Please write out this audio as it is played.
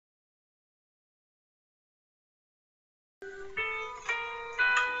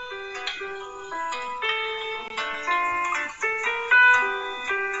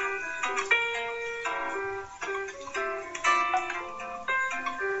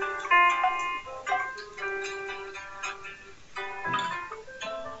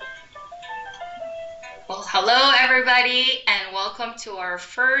Hello, everybody, and welcome to our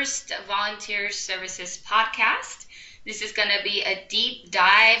first Volunteer Services podcast. This is going to be a deep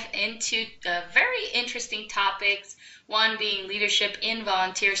dive into very interesting topics. One being leadership in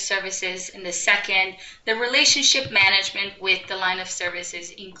volunteer services, and the second, the relationship management with the line of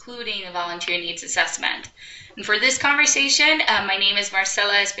services, including the volunteer needs assessment. And for this conversation, my name is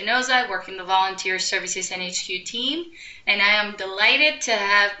Marcela Espinoza. I work in the Volunteer Services NHQ team, and I am delighted to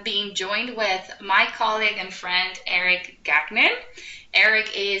have been joined with my colleague and friend, Eric Gagnon.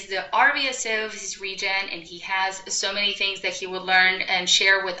 Eric is the RVSO of his region, and he has so many things that he will learn and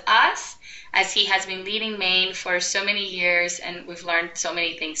share with us, as he has been leading Maine for so many years, and we've learned so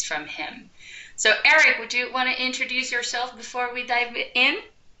many things from him. So, Eric, would you want to introduce yourself before we dive in?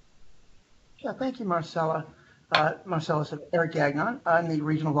 Yeah, thank you, Marcella. Marcella said Eric Gagnon. I'm the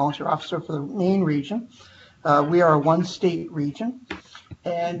Regional Volunteer Officer for the Maine region. We are a one-state region,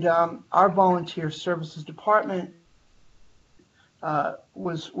 and our Volunteer Services Department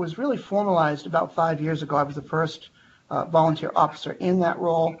was really formalized about 5 years ago. I was the first volunteer officer in that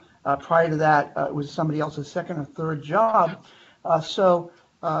role. Prior to that, it was somebody else's second or third job. So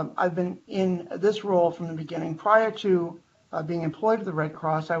I've been in this role from the beginning. Prior to being employed with the Red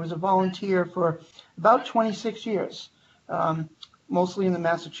Cross, I was a volunteer for about 26 years, mostly in the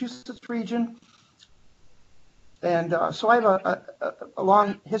Massachusetts region. And so I have a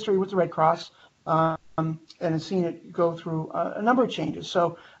long history with the Red Cross and have seen it go through a number of changes.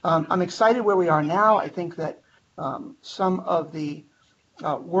 So I'm excited where we are now. I think that some of the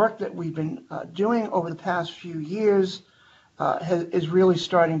work that we've been doing over the past few years is really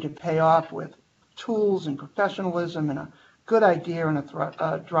starting to pay off with tools and professionalism and a good idea and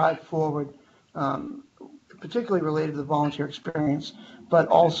a drive forward, particularly related to the volunteer experience, but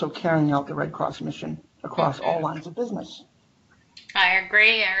also carrying out the Red Cross mission across all lines of business. I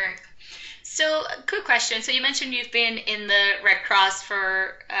agree, Eric. So, quick question. So you mentioned you've been in the Red Cross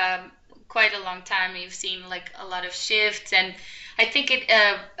for quite a long time. You've seen like a lot of shifts, and I think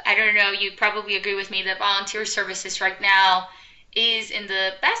I don't know, you probably agree with me that volunteer services right now is in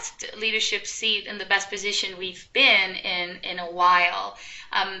the best leadership seat and the best position we've been in a while.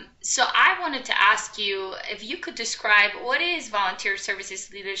 So I wanted to ask you if you could describe what is volunteer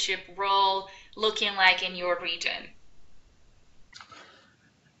services leadership role looking like in your region?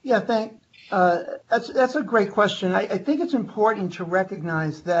 Yeah, that's a great question. I think it's important to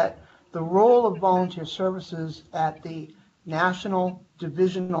recognize that the role of volunteer services at the national,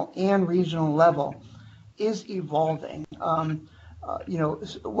 divisional, and regional level is evolving.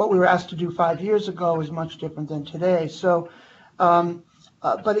 What we were asked to do 5 years ago is much different than today. So,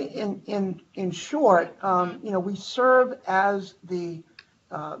 but in short, we serve as the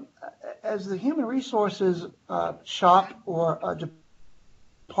human resources shop or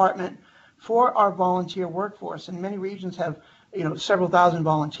department for our volunteer workforce. And many regions have, several thousand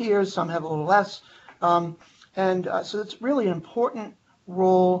volunteers. Some have a little less, so it's really an important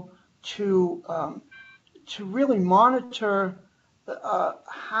role to really monitor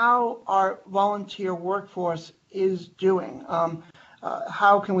how our volunteer workforce is doing.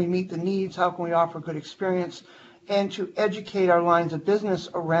 How can we meet the needs? How can we offer good experience? And to educate our lines of business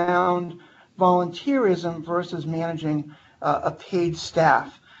around volunteerism versus managing a paid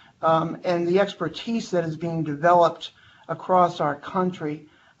staff. And the expertise that is being developed across our country,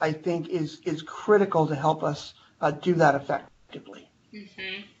 I think, is critical to help us do that effectively.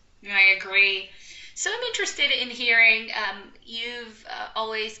 Mm-hmm. I agree. So I'm interested in hearing, you've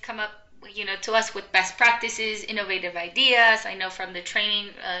always come up, to us with best practices, innovative ideas. I know from the training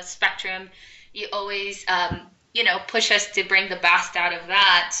spectrum, you always, push us to bring the best out of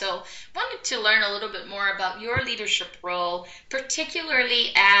that. So wanted to learn a little bit more about your leadership role,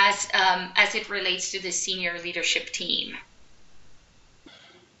 particularly as it relates to the senior leadership team.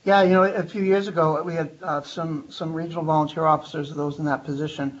 Yeah, a few years ago, we had some regional volunteer officers, those in that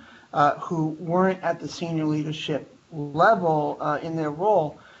position, who weren't at the senior leadership level in their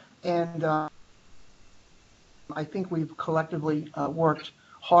role. And I think we've collectively worked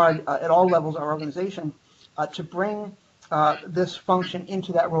hard at all levels of our organization to bring this function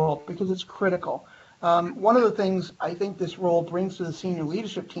into that role because it's critical. One of the things I think this role brings to the senior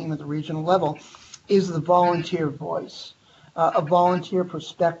leadership team at the regional level is the volunteer voice, a volunteer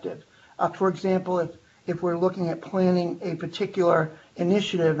perspective. For example, if we're looking at planning a particular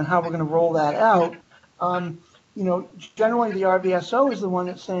initiative and how we're going to roll that out, generally the RVSO is the one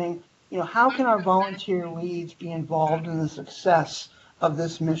that's saying, how can our volunteer leads be involved in the success of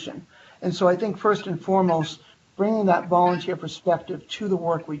this mission? And so I think first and foremost, bringing that volunteer perspective to the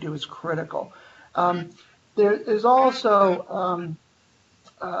work we do is critical. There's also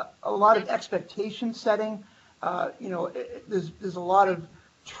a lot of expectation setting. There's a lot of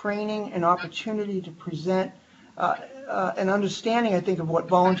training and opportunity to present an understanding, I think, of what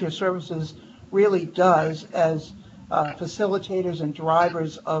volunteer services really does as facilitators and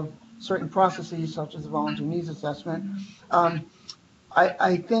drivers of certain processes, such as the volunteer needs assessment. Um,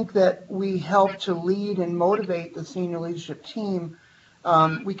 I think that we help to lead and motivate the senior leadership team.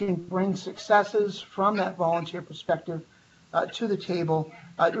 We can bring successes from that volunteer perspective to the table,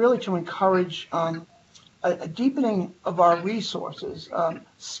 really to encourage a deepening of our resources.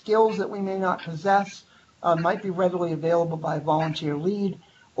 Skills that we may not possess might be readily available by a volunteer lead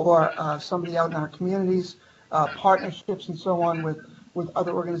or somebody out in our communities, partnerships and so on with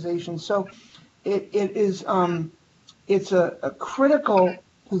other organizations. So it is it's a critical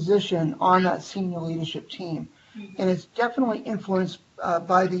position on that senior leadership team, and it's definitely influenced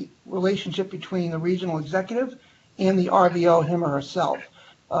by the relationship between the regional executive and the RVO, him or herself.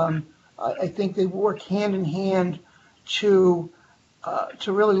 I think they work hand in hand to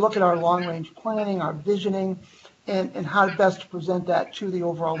really look at our long-range planning, our visioning, and how best to present that to the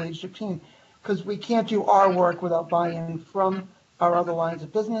overall leadership team. Because we can't do our work without buy-in from our other lines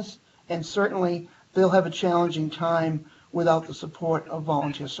of business, and certainly they'll have a challenging time without the support of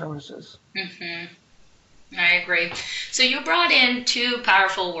volunteer services. Mm-hmm. I agree. So you brought in two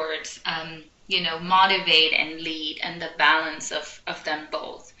powerful words, motivate and lead, and the balance of them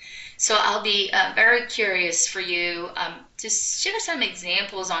both. So I'll be very curious for you to share some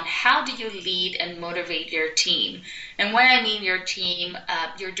examples on how do you lead and motivate your team. And when I mean your team,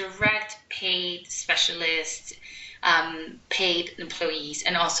 your direct paid specialists, paid employees,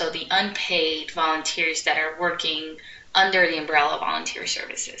 and also the unpaid volunteers that are working under the umbrella of volunteer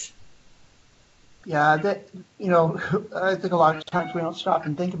services. Yeah, I think a lot of times we don't stop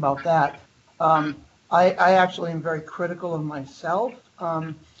and think about that. I actually am very critical of myself.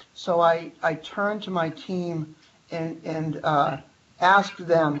 So I turn to my team and ask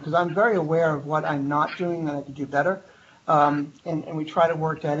them, because I'm very aware of what I'm not doing that I could do better. And we try to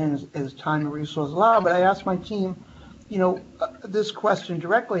work that in as time and resources allow. But I ask my team, this question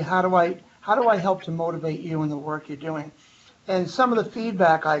directly: how do I help to motivate you in the work you're doing? And some of the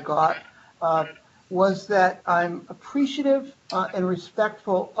feedback I got was that I'm appreciative and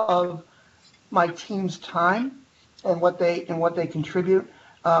respectful of my team's time and what they contribute.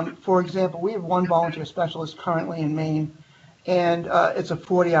 For example, we have one volunteer specialist currently in Maine, and it's a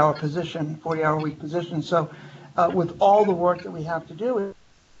 40-hour week position. So with all the work that we have to do,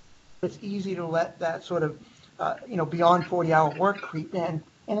 it's easy to let that sort of beyond 40-hour work creep in.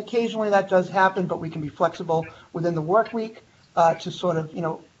 And occasionally that does happen, but we can be flexible within the work week to sort of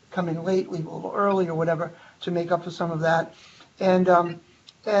come in late, leave a little early, or whatever to make up for some of that. And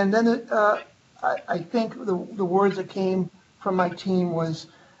then I think the words that came from my team was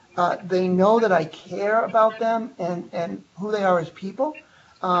they know that I care about them and who they are as people.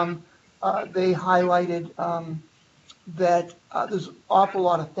 They highlighted that there's an awful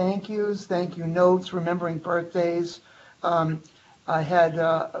lot of thank you notes, remembering birthdays. I had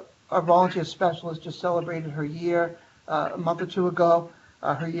our volunteer specialist just celebrated her year a month or two ago.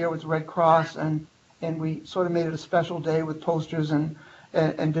 Her year with Red Cross, and we sort of made it a special day with posters and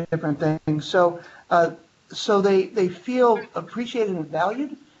different things. So they feel appreciated and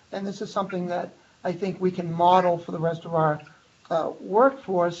valued, and this is something that I think we can model for the rest of our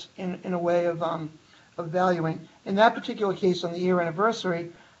workforce in a way of valuing. In that particular case, on the year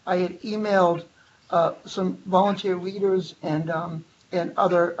anniversary, I had emailed some volunteer leaders and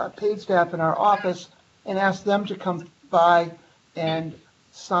other paid staff in our office and asked them to come by and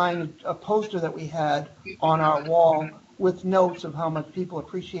sign a poster that we had on our wall with notes of how much people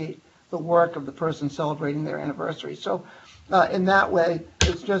appreciate the work of the person celebrating their anniversary. So in that way,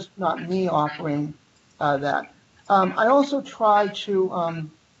 it's just not me offering that. I also try to,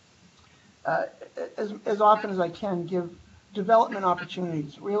 as often as I can, give development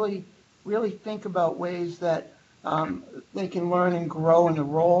opportunities, really think about ways that they can learn and grow in the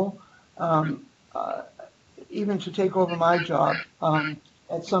role, even to take over my job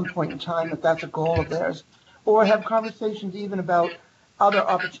at some point in time, if that's a goal of theirs, or have conversations even about other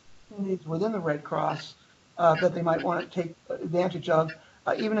opportunities within the Red Cross that they might want to take advantage of,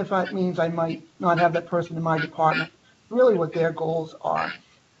 even if that means I might not have that person in my department, really what their goals are.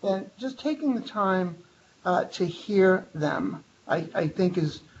 And just taking the time to hear them, I think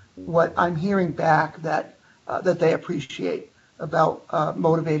is what I'm hearing back that they appreciate about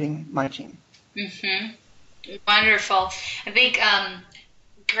motivating my team. Mm-hmm. Wonderful. I think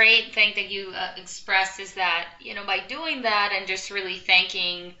great thing that you expressed is that, by doing that and just really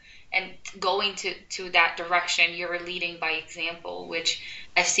thanking and going to that direction. You're leading by example, which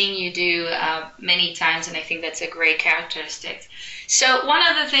I've seen you do many times, and I think that's a great characteristic. So one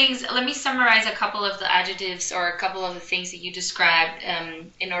of the things, let me summarize a couple of the adjectives or a couple of the things that you described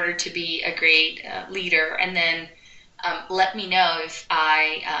in order to be a great leader, and then let me know if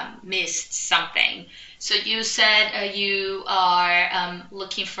I missed something. So you said you are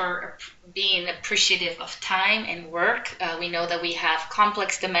looking for being appreciative of time and work. We know that we have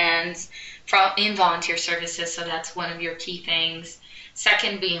complex demands in volunteer services, so that's one of your key things.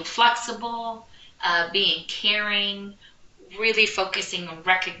 Second, being flexible, being caring, really focusing on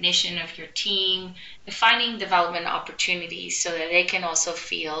recognition of your team, and finding development opportunities so that they can also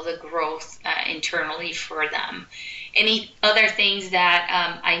feel the growth internally for them. Any other things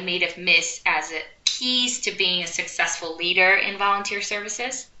that I may have missed as keys to being a successful leader in volunteer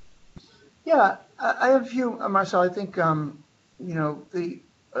services? Yeah, I have a few, Marcel. I think, the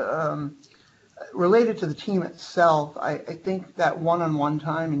related to the team itself, I think that one-on-one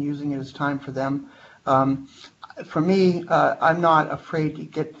time and using it as time for them. For me, I'm not afraid to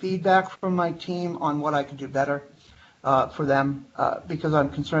get feedback from my team on what I could do better for them because I'm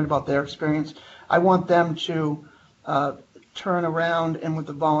concerned about their experience. I want them to turn around and with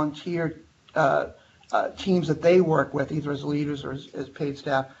the volunteer teams that they work with, either as leaders or as paid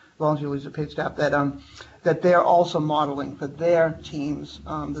staff, volunteer leaders or paid staff, that they're also modeling for their teams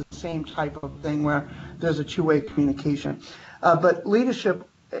the same type of thing where there's a two-way communication. But leadership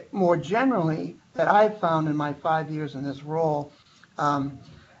more generally, that I've found in my 5 years in this role,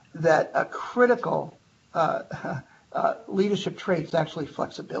 that a critical leadership trait is actually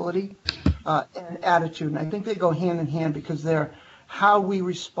flexibility and attitude. And I think they go hand in hand because they're how we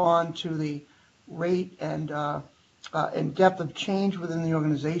respond to the rate and depth of change within the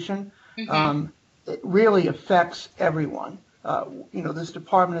organization. Mm-hmm. It really affects everyone. This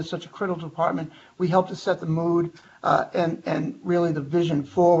department is such a critical department. We help to set the mood and really the vision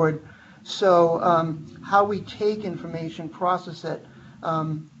forward. So how we take information, process it,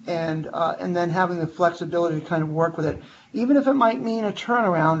 and then having the flexibility to kind of work with it, even if it might mean a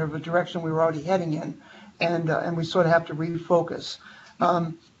turnaround of a direction we were already heading in, and we sort of have to refocus.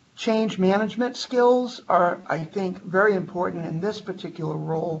 Change management skills are, I think, very important in this particular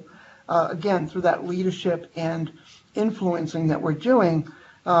role. Again, through that leadership and influencing that we're doing,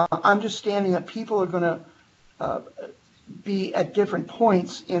 understanding that people are going to be at different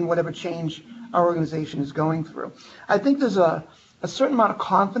points in whatever change our organization is going through. I think there's a certain amount of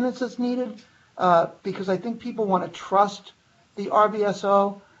confidence that's needed because I think people want to trust the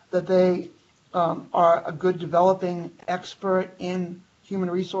RVSO, that they are a good developing expert in human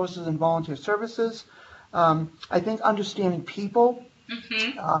resources and volunteer services. I think understanding people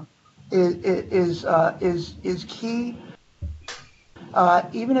mm-hmm. Is key.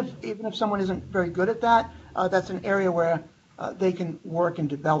 Even if someone isn't very good at that, that's an area where they can work and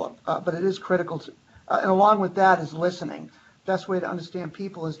develop. But it is critical to, and along with that is listening. Best way to understand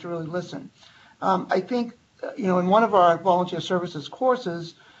people is to really listen. I think, in one of our volunteer services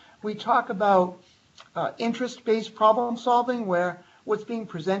courses, we talk about interest-based problem solving, where what's being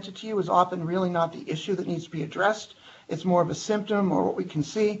presented to you is often really not the issue that needs to be addressed. It's more of a symptom or what we can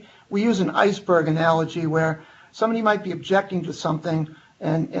see. We use an iceberg analogy where somebody might be objecting to something,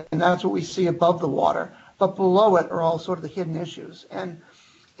 and that's what we see above the water. But below it are all sort of the hidden issues. And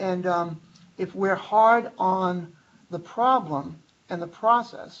if we're hard on the problem and the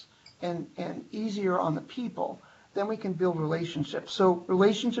process and easier on the people, then we can build relationships. So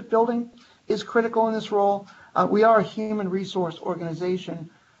relationship building is critical in this role. We are a human resource organization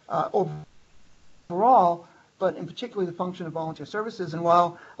overall, but in particular the function of volunteer services. And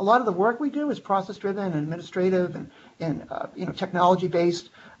while a lot of the work we do is process-driven and administrative and technology-based,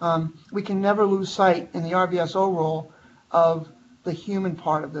 we can never lose sight in the RVSO role of the human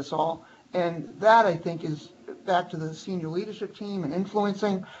part of this all. And that, I think, is back to the senior leadership team and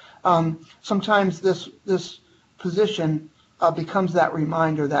influencing. Sometimes this position becomes that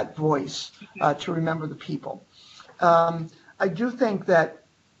reminder, that voice to remember the people. I do think that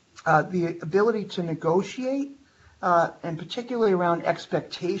the ability to negotiate, and particularly around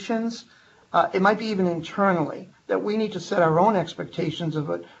expectations, it might be even internally, that we need to set our own expectations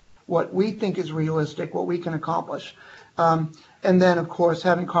of what we think is realistic, what we can accomplish. And then, of course,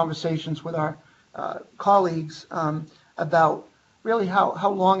 having conversations with our colleagues about really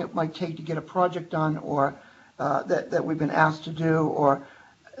how long it might take to get a project done or that we've been asked to do, or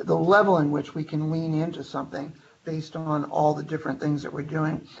the level in which we can lean into something based on all the different things that we're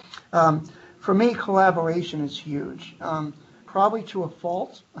doing. For me, collaboration is huge, probably to a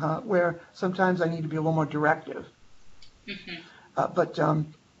fault, where sometimes I need to be a little more directive. Mm-hmm. But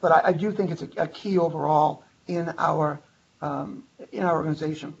but I do think it's a key overall in our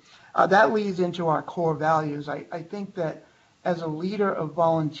organization. That leads into our core values. I think that as a leader of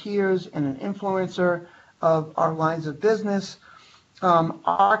volunteers and an influencer of our lines of business,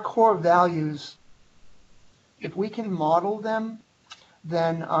 our core values, if we can model them,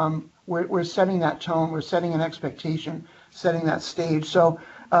 then we're setting that tone, we're setting an expectation, setting that stage. So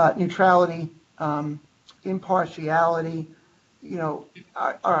neutrality, impartiality,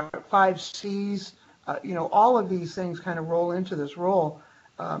 our 5 C's, all of these things kind of roll into this role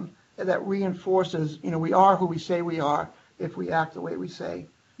that reinforces, we are who we say we are if we act the way we say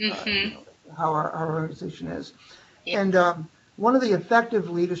how our organization is. Yeah. And one of the effective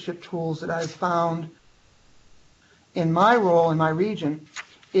leadership tools that I've found in my role in my region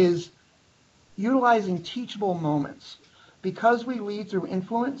is utilizing teachable moments. Because we lead through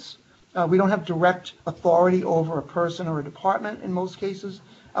influence, we don't have direct authority over a person or a department in most cases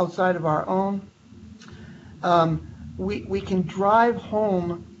outside of our own. We can drive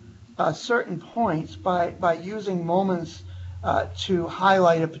home certain points by using moments to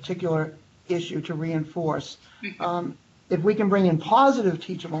highlight a particular issue, to reinforce. If we can bring in positive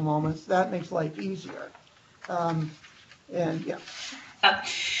teachable moments, that makes life easier. And yeah.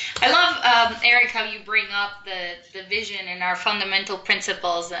 I love, Eric, how you bring up the vision and our fundamental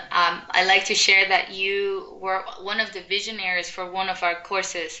principles. I like to share that you were one of the visionaries for one of our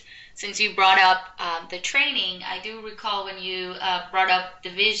courses. Since you brought up the training, I do recall when you brought up the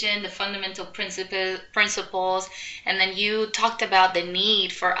vision, the fundamental principles, and then you talked about the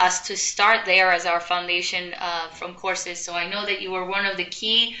need for us to start there as our foundation from courses. So I know that you were one of the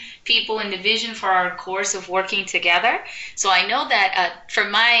key people in the vision for our course of working together. So I know that from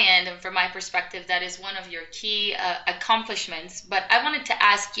my end and from my perspective, that is one of your key accomplishments. But I wanted to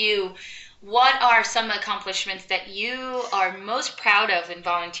ask you, what are some accomplishments that you are most proud of in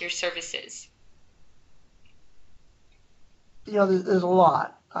volunteer services? There's a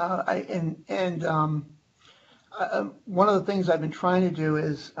lot. One of the things I've been trying to do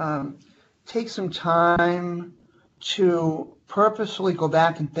is take some time to purposefully go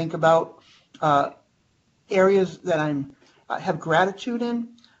back and think about areas that I have gratitude in,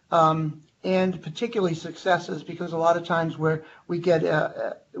 and particularly successes, because a lot of times where we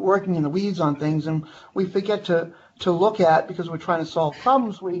get working in the weeds on things and we forget to look at, because we're trying to solve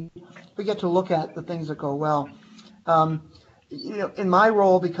problems, we forget to look at the things that go well. In my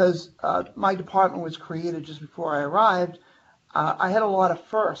role, because my department was created just before I arrived, I had a lot of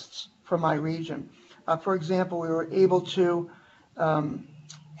firsts for my region. For example, we were able to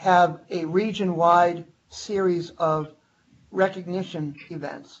have a region-wide series of recognition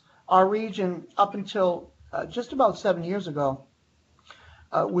events. Our region, up until just about 7 years ago,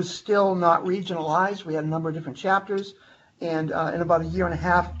 was still not regionalized. We had a number of different chapters, and in about a year and a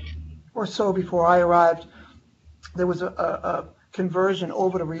half or so before I arrived, there was a conversion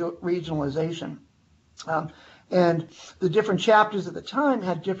over to regionalization. And the different chapters at the time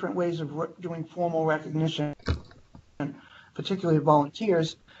had different ways of doing formal recognition, particularly of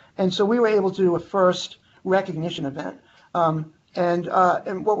volunteers. And so we were able to do a first recognition event.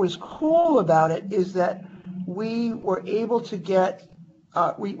 And what was cool about it is that we were able to get,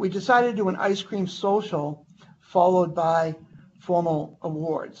 we decided to do an ice cream social followed by formal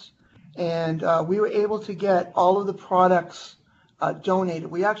awards. And we were able to get all of the products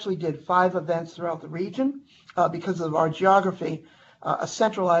donated. We actually did 5 events throughout the region. Because of our geography, a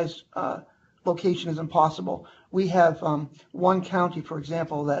centralized location is impossible. We have one county, for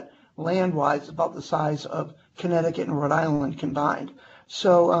example, that land-wise is about the size of Connecticut and Rhode Island combined.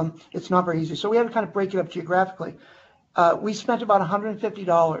 So it's not very easy. So we had to kind of break it up geographically. We spent about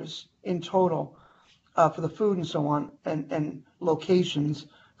 $150 in total for the food and so on, and locations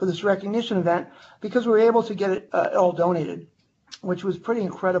for this recognition event, because we were able to get it all donated, which was pretty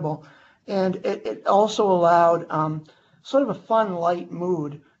incredible. And it also allowed sort of a fun, light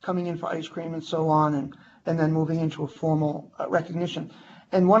mood coming in for ice cream and so on, and then moving into a formal recognition.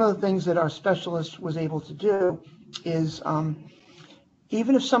 And one of the things that our specialist was able to do is,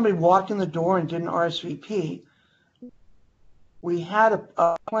 even if somebody walked in the door and didn't RSVP, we had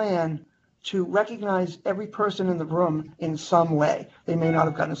a plan to recognize every person in the room in some way. They may not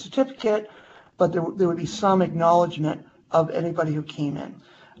have gotten a certificate, but there would be some acknowledgement of anybody who came in.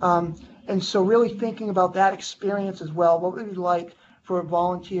 And so really thinking about that experience as well, what would it be like for a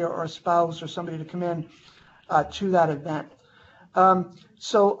volunteer or a spouse or somebody to come in to that event.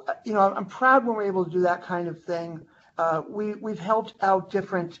 So, I'm proud when we're able to do that kind of thing. We've helped out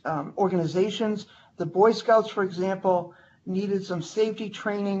different organizations. The Boy Scouts, for example, needed some safety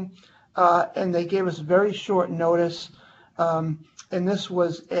training, and they gave us very short notice. and this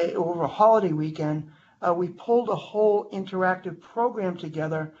was over a holiday weekend. We pulled a whole interactive program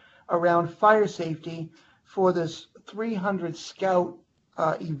together around fire safety for this 300 Scout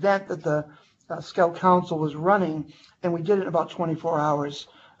event that the Scout Council was running, and we did it in about 24 hours.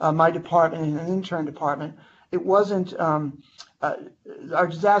 My department and an intern department. It wasn't, our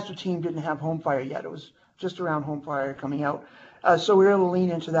disaster team didn't have home fire yet. It was just around home fire coming out. So we were able to lean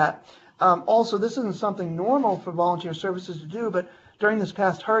into that. Also, this isn't something normal for volunteer services to do, but during this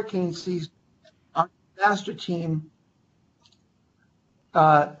past hurricane season, our disaster team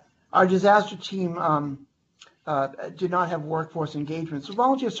did not have workforce engagement. So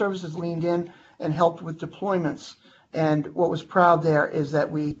volunteer services leaned in and helped with deployments. And what was proud there is that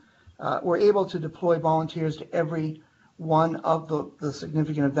we were able to deploy volunteers to every one of the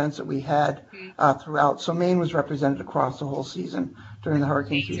significant events that we had throughout. So Maine was represented across the whole season during the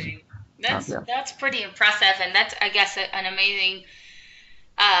hurricane season. That's pretty impressive, and that's, I guess, an amazing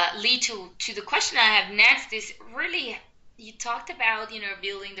lead to the question I have next. Is really, you talked about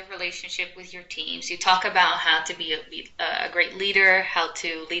building the relationship with your teams. You talk about how to be a great leader, how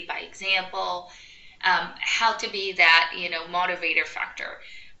to lead by example, how to be that motivator factor.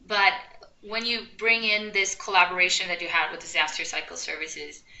 But when you bring in this collaboration that you had with Disaster Cycle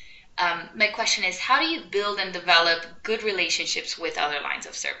Services, my question is, how do you build and develop good relationships with other lines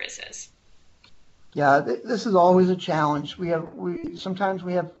of services? Yeah, this is always a challenge. Sometimes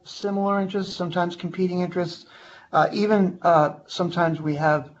we have similar interests, sometimes competing interests, even sometimes we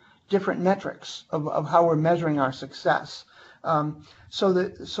have different metrics of how we're measuring our success.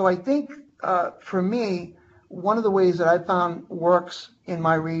 So I think for me, one of the ways that I found works in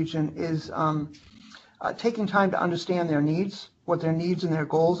my region is taking time to understand their needs, what their needs and their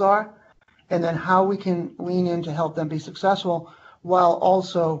goals are, and then how we can lean in to help them be successful while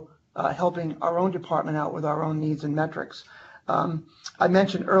also helping our own department out with our own needs and metrics. I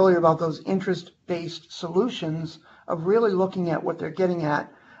mentioned earlier about those interest-based solutions of really looking at what they're getting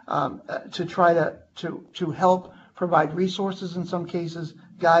at to try to help provide resources in some cases,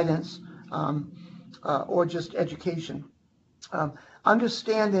 guidance, or just education.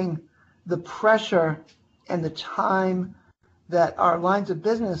 Understanding the pressure and the time that our lines of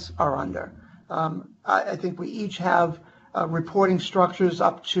business are under. I think we each have reporting structures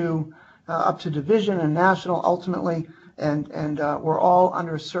up to division and national ultimately, and we're all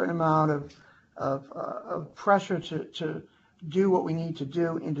under a certain amount of pressure to do what we need to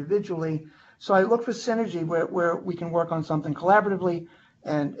do individually. So I look for synergy where we can work on something collaboratively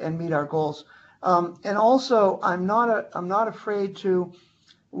and meet our goals. And also, I'm not afraid to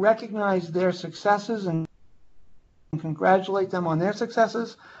recognize their successes and congratulate them on their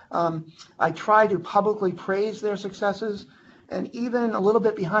successes. I try to publicly praise their successes, and even a little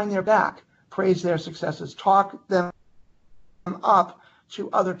bit behind their back, praise their successes, talk them up to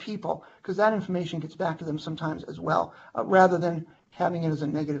other people, because that information gets back to them sometimes as well, rather than having it as a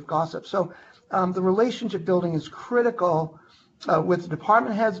negative gossip. So the relationship building is critical with the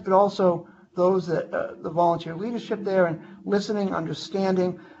department heads, but also those that the volunteer leadership there, and listening,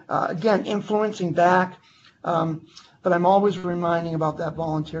 understanding, again, influencing back. But I'm always reminding about that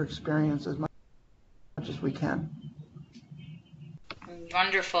volunteer experience as much as we can.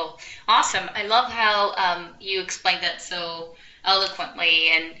 Wonderful. Awesome. I love how you explained that so eloquently.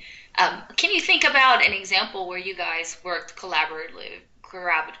 And can you think about an example where you guys worked collaboratively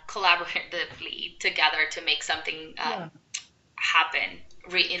together to make something happen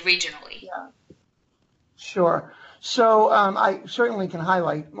regionally? Yeah. Sure. So I certainly can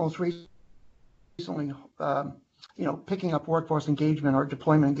highlight most recently, picking up workforce engagement or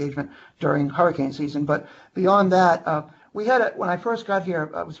deployment engagement during hurricane season. But beyond that, we had when I first got here,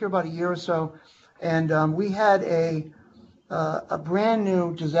 I was here about a year or so, and we had a brand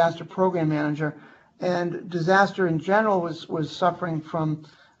new disaster program manager, and disaster in general was suffering from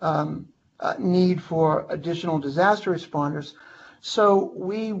need for additional disaster responders. So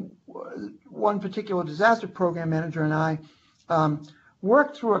one particular disaster program manager and I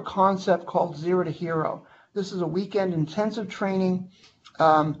worked through a concept called Zero to Hero. This is a weekend intensive training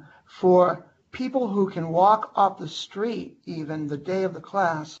for people who can walk off the street even the day of the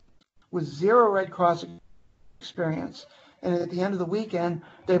class with zero Red Cross experience. And at the end of the weekend,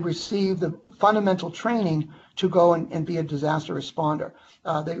 they've received the fundamental training to go and be a disaster responder.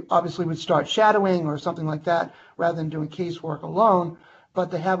 They obviously would start shadowing or something like that rather than doing casework alone, but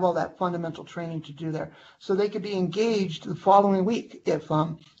they have all that fundamental training to do there. So they could be engaged the following week if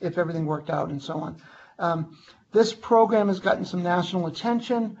everything worked out and so on. This program has gotten some national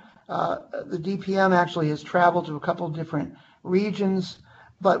attention. The DPM actually has traveled to a couple of different regions,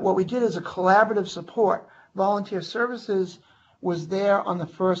 but what we did is a collaborative support. Volunteer services was there on the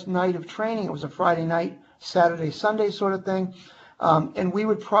first night of training. It was a Friday night, Saturday, Sunday sort of thing. And we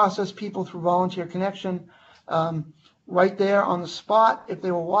would process people through Volunteer Connection right there on the spot if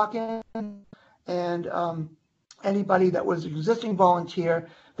they were walking, and anybody that was an existing volunteer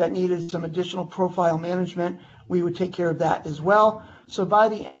that needed some additional profile management, we would take care of that as well. So by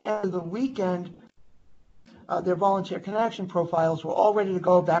the end of the weekend, their Volunteer Connection profiles were all ready to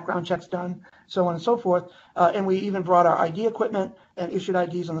go, background checks done, so on and so forth. And we even brought our ID equipment and issued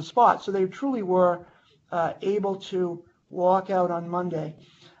IDs on the spot. So they truly were able to walk out on Monday.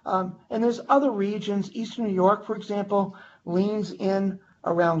 And there's other regions. Eastern New York, for example, leans in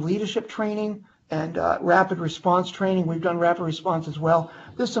around leadership training and rapid response training. We've done rapid response as well.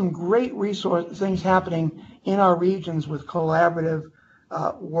 There's some great resource things happening in our regions with collaborative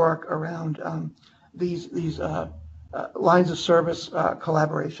work around these lines of service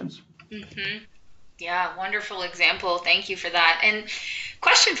collaborations. Mm-hmm. Yeah, wonderful example. Thank you for that. And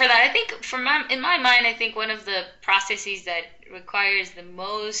question for that, I think in my mind, I think one of the processes that requires the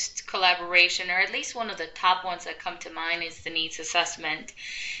most collaboration, or at least one of the top ones that come to mind, is the needs assessment.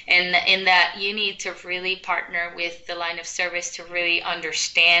 And in that you need to really partner with the line of service to really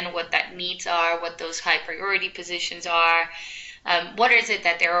understand what that needs are, what those high priority positions are. What is it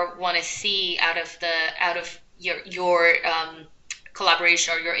that they want to see out of your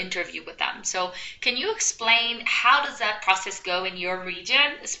collaboration or your interview with them? So can you explain how does that process go in your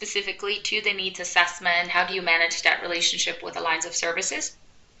region, specifically to the needs assessment? How do you manage that relationship with the lines of services?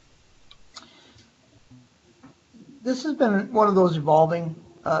 This has been one of those evolving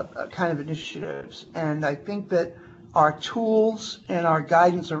kind of initiatives, and I think that our tools and our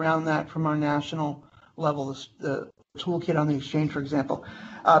guidance around that from our national level, the toolkit on the exchange, for example,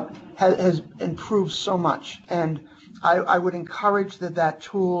 has improved so much. And I would encourage that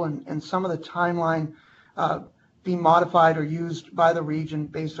tool and some of the timeline be modified or used by the region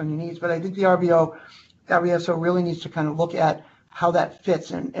based on your needs. But I think the RVSO really needs to kind of look at how that fits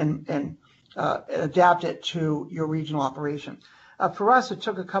and adapt it to your regional operation. For us, it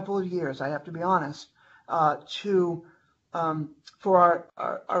took a couple of years, I have to be honest, for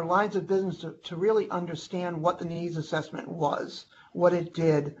our lines of business to really understand what the needs assessment was, what it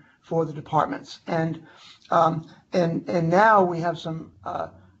did for the departments. And now we have some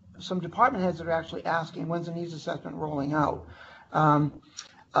department heads that are actually asking, when's the needs assessment rolling out?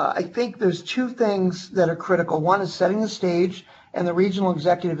 I think there's two things that are critical. One is setting the stage, and the regional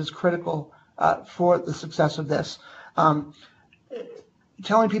executive is critical for the success of this.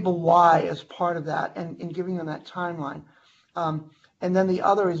 Telling people why as part of that and giving them that timeline. And then the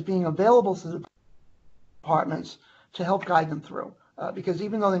other is being available to the departments to help guide them through. Because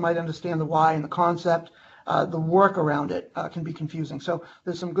even though they might understand the why and the concept, the work around it can be confusing. So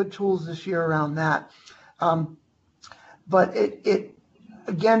there's some good tools this year around that. But it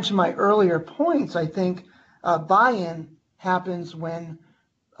again, to my earlier points, I think buy-in happens when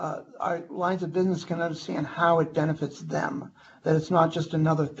our lines of business can understand how it benefits them, that it's not just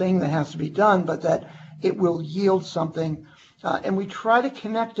another thing that has to be done, but that it will yield something. And we try to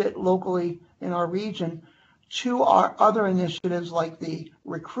connect it locally in our region to our other initiatives like the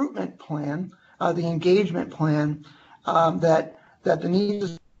recruitment plan, the engagement plan, that the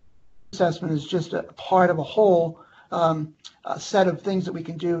needs assessment is just a part of a whole set of things that we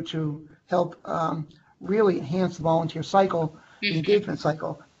can do to help really enhance the volunteer cycle, the engagement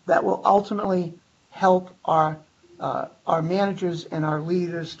cycle, that will ultimately help our managers and our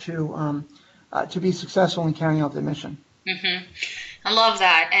leaders to be successful in carrying out their mission. Mm-hmm. I love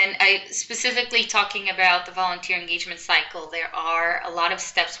that. And I specifically talking about the volunteer engagement cycle, there are a lot of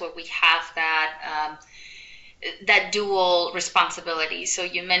steps where we have that dual responsibility. So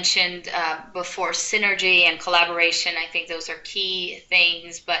you mentioned before synergy and collaboration. I think those are key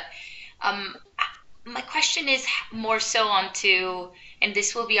things. But my question is more so onto, and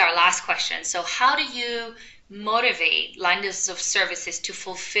this will be our last question. So how do you motivate lines of services to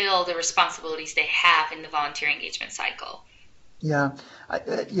fulfill the responsibilities they have in the volunteer engagement cycle? Yeah,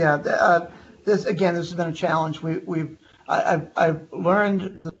 this has been a challenge. I've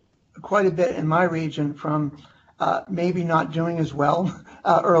learned quite a bit in my region from maybe not doing as well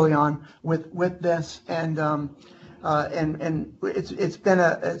early on with this, and it's been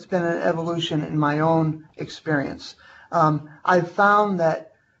an evolution in my own experience. I've found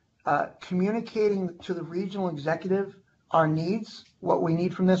that communicating to the regional executive our needs, what we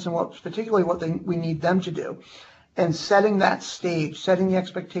need from this, and particularly what we need them to do, and setting that stage, setting the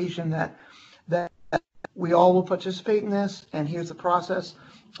expectation that we all will participate in this, and here's the process.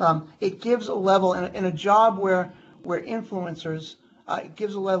 It gives a level in a job where influencers, it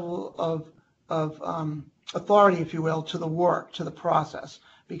gives a level of authority, if you will, to the work, to the process,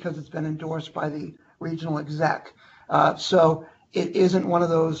 because it's been endorsed by the regional exec. So it isn't one of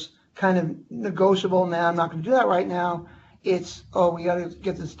those kind of negotiable, now I'm not going to do that right now. It's, oh, we got to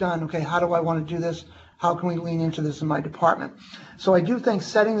get this done. Okay, how do I want to do this? How can we lean into this in my department? So I do think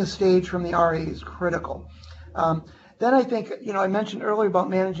setting the stage from the RE is critical. Then I think, I mentioned earlier about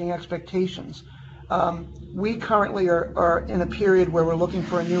managing expectations. We currently are in a period where we're looking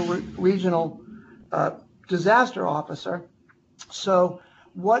for a new regional disaster officer. So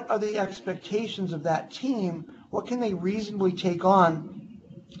what are the expectations of that team? What can they reasonably take on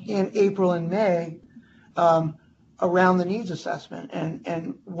in April and May around the needs assessment?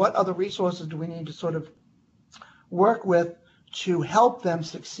 And what other resources do we need to sort of work with to help them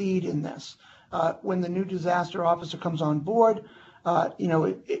succeed in this? When the new disaster officer comes on board,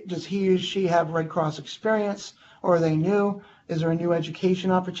 does he or she have Red Cross experience, or are they new? Is there a new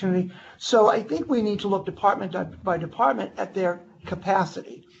education opportunity? So I think we need to look department by department at their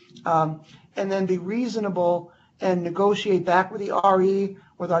capacity, and then be reasonable and negotiate back with the RE,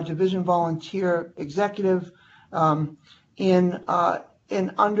 with our division volunteer executive, in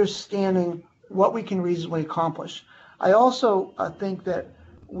understanding what we can reasonably accomplish. I also think that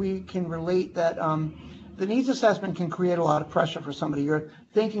we can relate that the needs assessment can create a lot of pressure for somebody. You're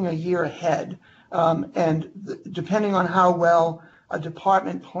thinking a year ahead, and depending on how well a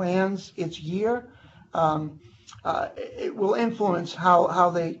department plans its year, it will influence how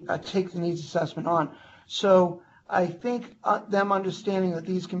they take the needs assessment on. So I think them understanding that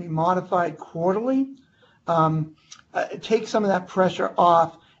these can be modified quarterly takes some of that pressure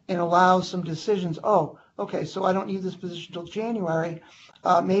off and allows some decisions. Oh, okay, so I don't need this position till January.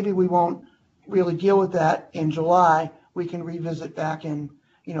 Maybe we won't really deal with that in July. We can revisit back in,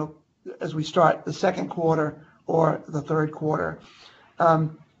 as we start the second quarter or the third quarter.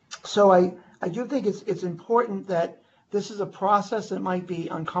 So I do think it's important that this is a process that might be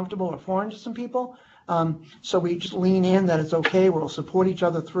uncomfortable or foreign to some people. So we just lean in that it's okay, we'll support each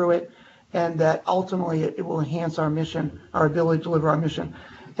other through it, and that ultimately it will enhance our mission, our ability to deliver our mission.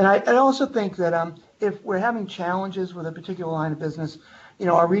 And I also think that if we're having challenges with a particular line of business,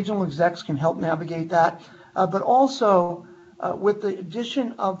 our regional execs can help navigate that. But also with the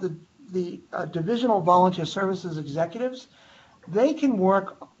addition of the divisional volunteer services executives, they can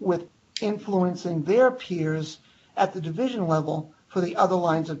work with influencing their peers at the division level for the other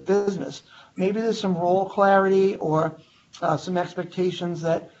lines of business. Maybe there's some role clarity or some expectations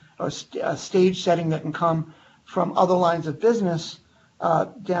that or stage setting that can come from other lines of business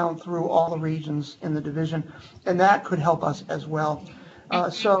down through all the regions in the division, and that could help us as well.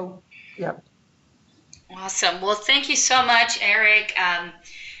 So, yeah. Awesome. Well, thank you so much, Eric.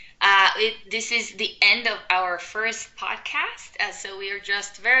 This is the end of our first podcast, so we are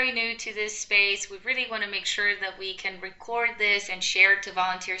just very new to this space. We really want to make sure that we can record this and share it to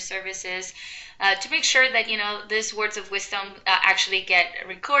volunteer services to make sure that, these words of wisdom actually get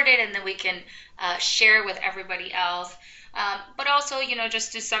recorded and then we can share with everybody else. But also,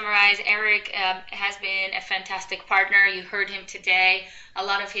 just to summarize, Eric has been a fantastic partner. You heard him today. A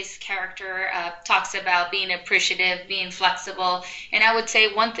lot of his character talks about being appreciative, being flexible. And I would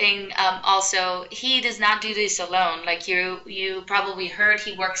say one thing also, he does not do this alone. Like you probably heard,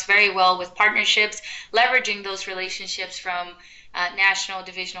 he works very well with partnerships, leveraging those relationships from national,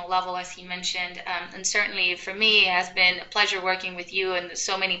 divisional level, as he mentioned. And certainly for me, it has been a pleasure working with you and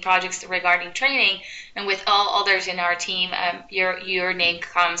so many projects regarding training. And with all others in our team, your name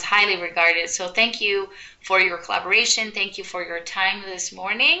comes highly regarded. So thank you for your collaboration. Thank you for your time this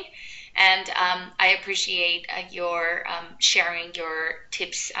morning. And I appreciate your sharing your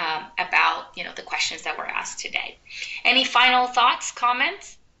tips about the questions that were asked today. Any final thoughts,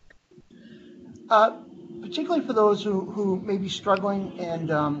 comments? Particularly for those who may be struggling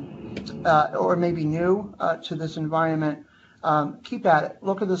and or maybe new to this environment, keep at it.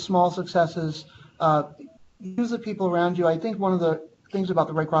 Look at the small successes. Use the people around you. I think one of the things about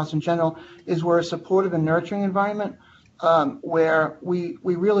the Red Cross in general is we're a supportive and nurturing environment where we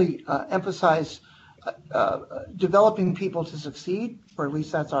really emphasize developing people to succeed, or at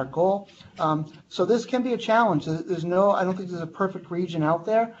least that's our goal. So this can be a challenge. I don't think there's a perfect region out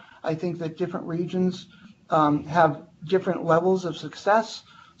there. I think that different regions have different levels of success.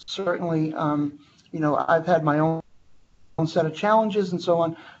 Certainly, I've had my own set of challenges and so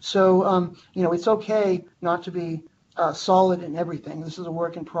on. So, it's okay not to be solid in everything. This is a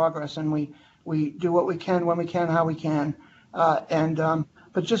work in progress, and we do what we can, when we can, how we can.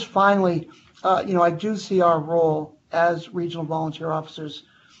 But just finally, I do see our role as regional volunteer officers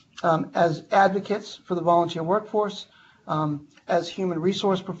as advocates for the volunteer workforce, as human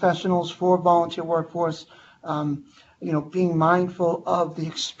resource professionals for volunteer workforce, being mindful of the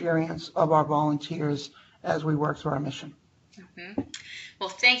experience of our volunteers as we work through our mission. Mm-hmm. Well,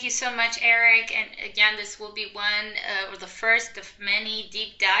 thank you so much, Eric. And again, this will be one or the first of many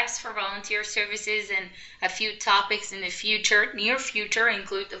deep dives for volunteer services, and a few topics in the future, near future,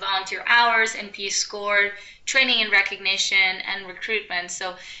 include the volunteer hours, NPS score, training and recognition, and recruitment.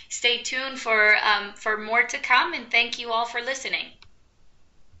 So stay tuned for more to come, and thank you all for listening.